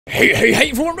Hey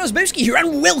everyone, Razzbowski here,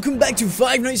 and welcome back to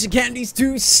Five Nights at Candy's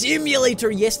 2 Simulator.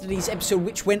 Yesterday's episode,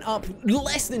 which went up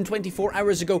less than 24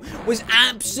 hours ago, was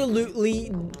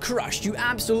absolutely crushed. You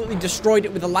absolutely destroyed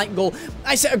it with a like goal.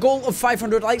 I set a goal of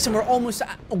 500 likes, and we're almost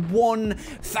at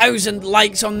 1,000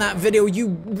 likes on that video.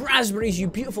 You raspberries, you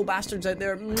beautiful bastards out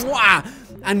there. Mwah!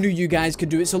 I knew you guys could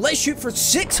do it, so let's shoot for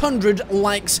 600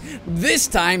 likes this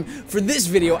time for this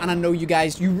video, and I know you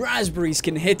guys, you raspberries,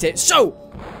 can hit it. So,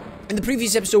 in the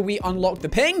previous episode, we unlocked the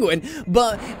penguin,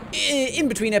 but in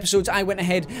between episodes, I went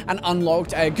ahead and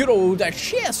unlocked good old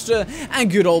Chester and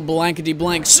good old Blankety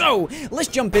Blank. So, let's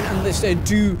jump in and let's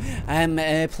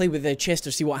play with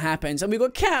Chester, see what happens. And we've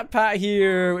got Cat Pat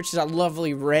here, which is a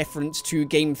lovely reference to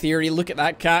game theory. Look at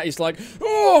that cat. He's like,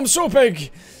 oh, I'm so big.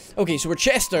 Okay, so we're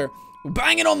Chester. We're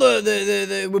banging on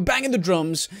we're banging the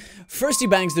drums. First he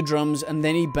bangs the drums, and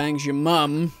then he bangs your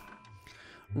mum.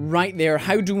 Right there.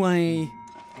 How do I...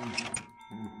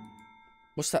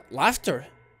 What's that? Laughter?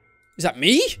 Is that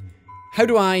me? What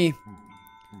do I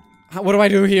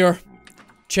do here?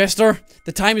 Chester,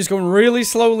 the time is going really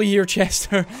slowly here,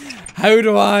 Chester. How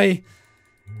do I...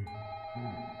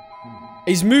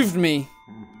 He's moved me.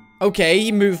 Okay,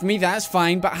 he moved me, that's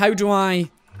fine, but how do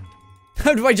I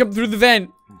jump through the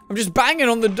vent? I'm just banging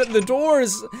on the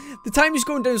doors. The time is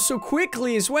going down so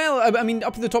quickly as well. I mean,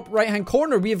 up in the top right-hand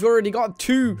corner, we have already got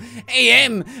 2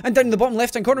 AM. And down in the bottom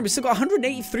left-hand corner, we've still got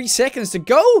 183 seconds to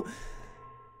go.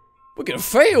 We're gonna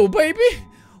fail, baby.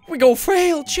 We gonna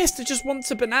fail. Chester just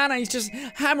wants a banana. He's just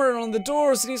hammering on the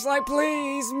doors. And he's like,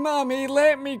 please, mommy,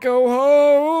 let me go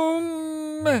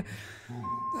home.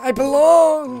 I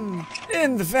belong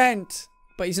in the vent.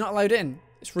 But he's not allowed in.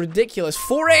 It's ridiculous.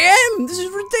 4 AM! This is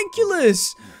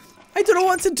ridiculous! I don't know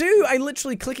what to do. I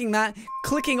literally clicking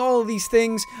all of these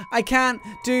things. I can't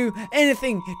do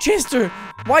anything. Chester,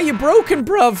 why are you broken,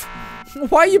 bruv?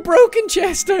 Why are you broken,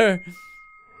 Chester?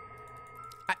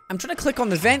 I'm trying to click on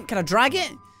the vent. Can I drag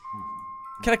it?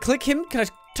 Can I click him? Can I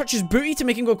touch his booty to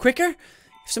make him go quicker?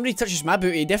 If somebody touches my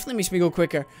booty, it definitely makes me go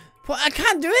quicker. But I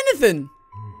can't do anything.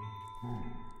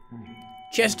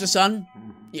 Chester, son,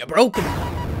 you're broken.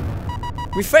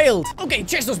 We failed. Okay,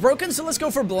 Chester's broken, so let's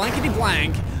go for Blankety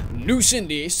Blank. New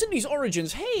Cindy. Cindy's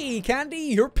origins. Hey, Candy,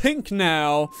 you're pink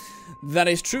now. That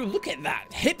is true. Look at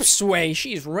that hip sway.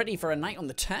 She is ready for a night on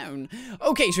the town.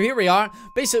 Okay, so here we are.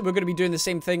 Basically, we're going to be doing the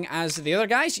same thing as the other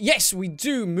guys. Yes, we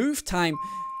do. Move time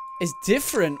is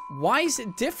different. Why is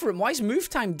it different? Why is move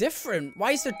time different?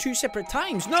 Why is there 2 separate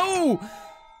times? No!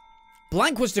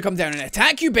 Blank wants to come down and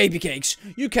attack you, baby cakes.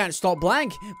 You can't stop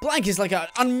Blank. Blank is like an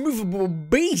unmovable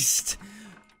beast.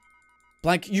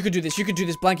 Blank, you could do this,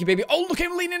 Blanky baby. Oh, look,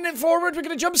 I'm leaning it forward. We're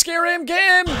gonna jump scare him,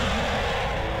 get him!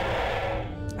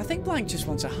 I think Blank just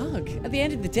wants a hug. At the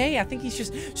end of the day, I think he's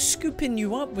just scooping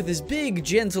you up with his big,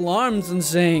 gentle arms and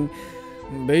saying,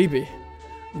 baby,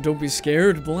 don't be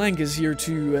scared. Blank is here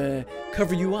to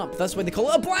cover you up. That's why they call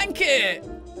it a blanket!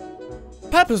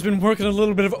 Papa's been working a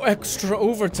little bit of extra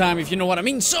overtime, if you know what I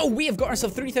mean. So, we have got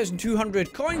ourselves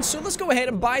 3,200 coins, so let's go ahead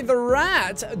and buy the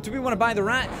rat. Do we want to buy the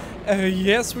rat?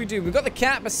 Yes, we do. We've got the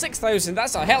cat, but 6,000,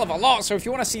 that's a hell of a lot. So, if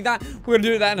you want to see that, we're going to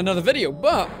do that in another video.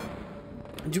 But,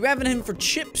 do we have anything for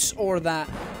chips or that?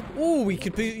 Oh, we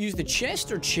could use the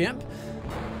Chester chip.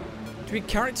 Do we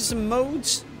character some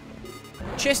modes?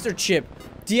 Chester chip.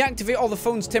 Deactivate all the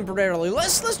phones temporarily.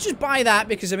 Let's just buy that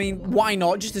because, I mean, why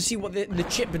not? Just to see what the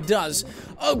chip does.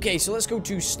 Okay, so let's go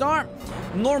to start,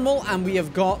 normal, and we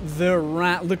have got the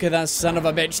rat. Look at that son of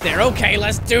a bitch there. Okay,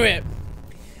 let's do it.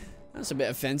 That's a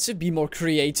bit offensive. Be more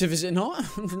creative, is it not?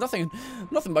 nothing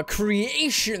but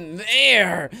creation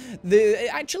there.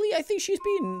 Actually, I think she's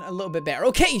being a little bit better.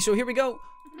 Okay, so here we go.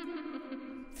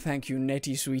 Thank you,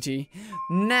 Nettie, sweetie.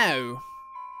 Now.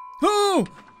 Oh!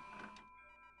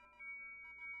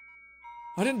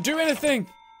 I didn't do anything.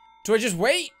 Do I just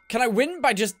wait? Can I win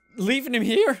by just leaving him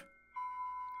here?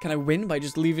 Can I win by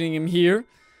just leaving him here?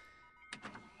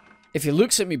 If he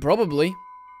looks at me, probably.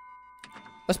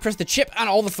 Let's press the chip, and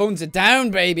all the phones are down,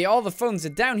 baby. All the phones are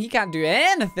down. He can't do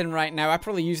anything right now. I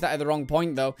probably used that at the wrong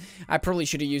point, though. I probably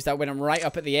should have used that when I'm right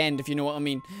up at the end, if you know what I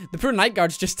mean. The poor night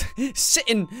guard's just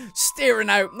sitting, staring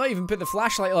out. Not even put the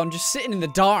flashlight on, just sitting in the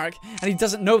dark. And he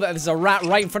doesn't know that there's a rat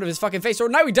right in front of his fucking face. Or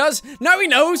now he does. Now he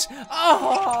knows.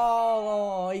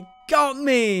 Oh, he got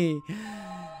me.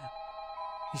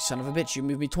 You son of a bitch, you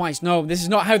moved me twice. No, this is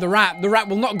not how the rat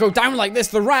will not go down like this.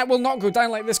 The rat will not go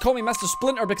down like this. Call me Master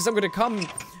Splinter because I'm going to come.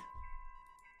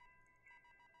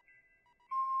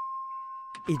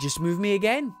 He just moved me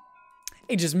again.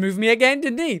 He just moved me again,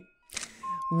 didn't he?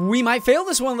 We might fail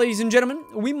this one, ladies and gentlemen.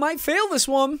 We might fail this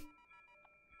one.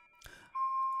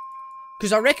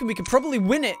 Because I reckon we could probably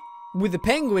win it with the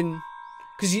penguin.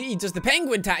 Because he does the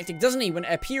penguin tactic, doesn't he? When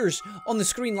it appears on the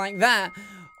screen like that.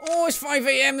 Oh, it's 5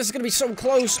 a.m. This is going to be so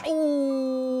close.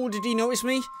 Oh, did he notice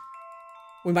me?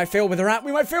 We might fail with the rat.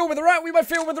 We might fail with the rat. We might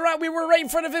fail with the rat. We were right in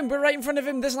front of him. We're right in front of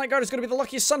him. This night guard is going to be the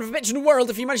luckiest son of a bitch in the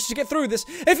world if he manages to get through this.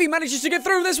 If he manages to get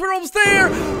through this, we're almost there.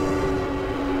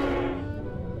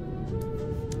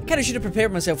 I kind of should have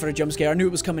prepared myself for a jump scare. I knew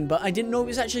it was coming, but I didn't know it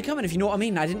was actually coming, if you know what I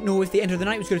mean. I didn't know if the end of the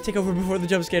night was going to take over before the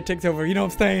jump scare ticked over. You know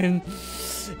what I'm saying?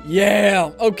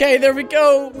 Yeah. Okay, there we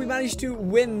go. We managed to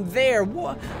win there.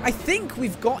 What? I think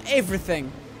we've got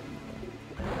everything.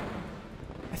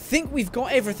 I think we've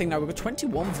got everything now. We've got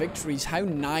 21 victories. How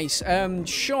nice.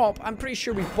 Shop. I'm pretty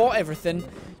sure we've bought everything.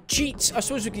 Cheats. I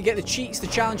suppose we could get the cheats, the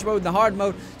challenge mode, the hard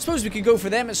mode. I suppose we could go for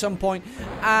them at some point.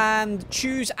 And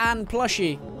choose and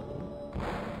plushie.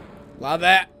 Love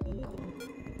it.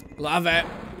 Love it.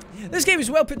 This game is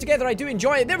well put together. I do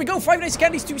enjoy it. There we go. Five Nights at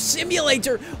Candy's 2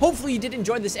 Simulator. Hopefully you did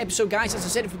enjoy this episode, guys. As I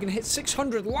said, if we can hit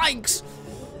 600 likes,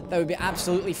 that would be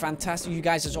absolutely fantastic. You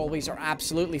guys, as always, are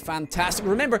absolutely fantastic.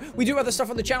 Remember, we do other stuff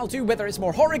on the channel too, whether it's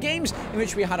more horror games, in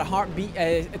which we had a heartbeat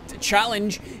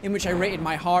challenge, in which I rated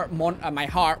my heart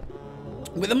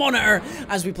with a monitor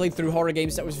as we played through horror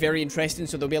games. That was very interesting,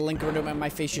 so there'll be a link around my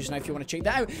face just now if you want to check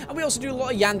that out. And we also do a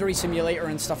lot of Yandere Simulator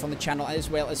and stuff on the channel, as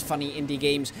well as funny indie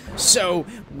games. So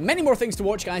many more things to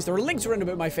watch, guys. There are links around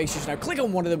about my face just now. Click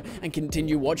on one of them and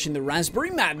continue watching the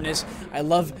Raspberry Madness. I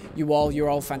love you all. You're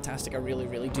all fantastic. I really,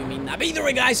 really do mean that. But either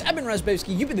way, guys, I've been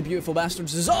Razzbowski. You've been the beautiful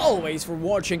bastards, as always, for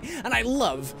watching, and I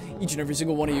love each and every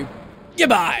single one of you.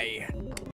 Goodbye.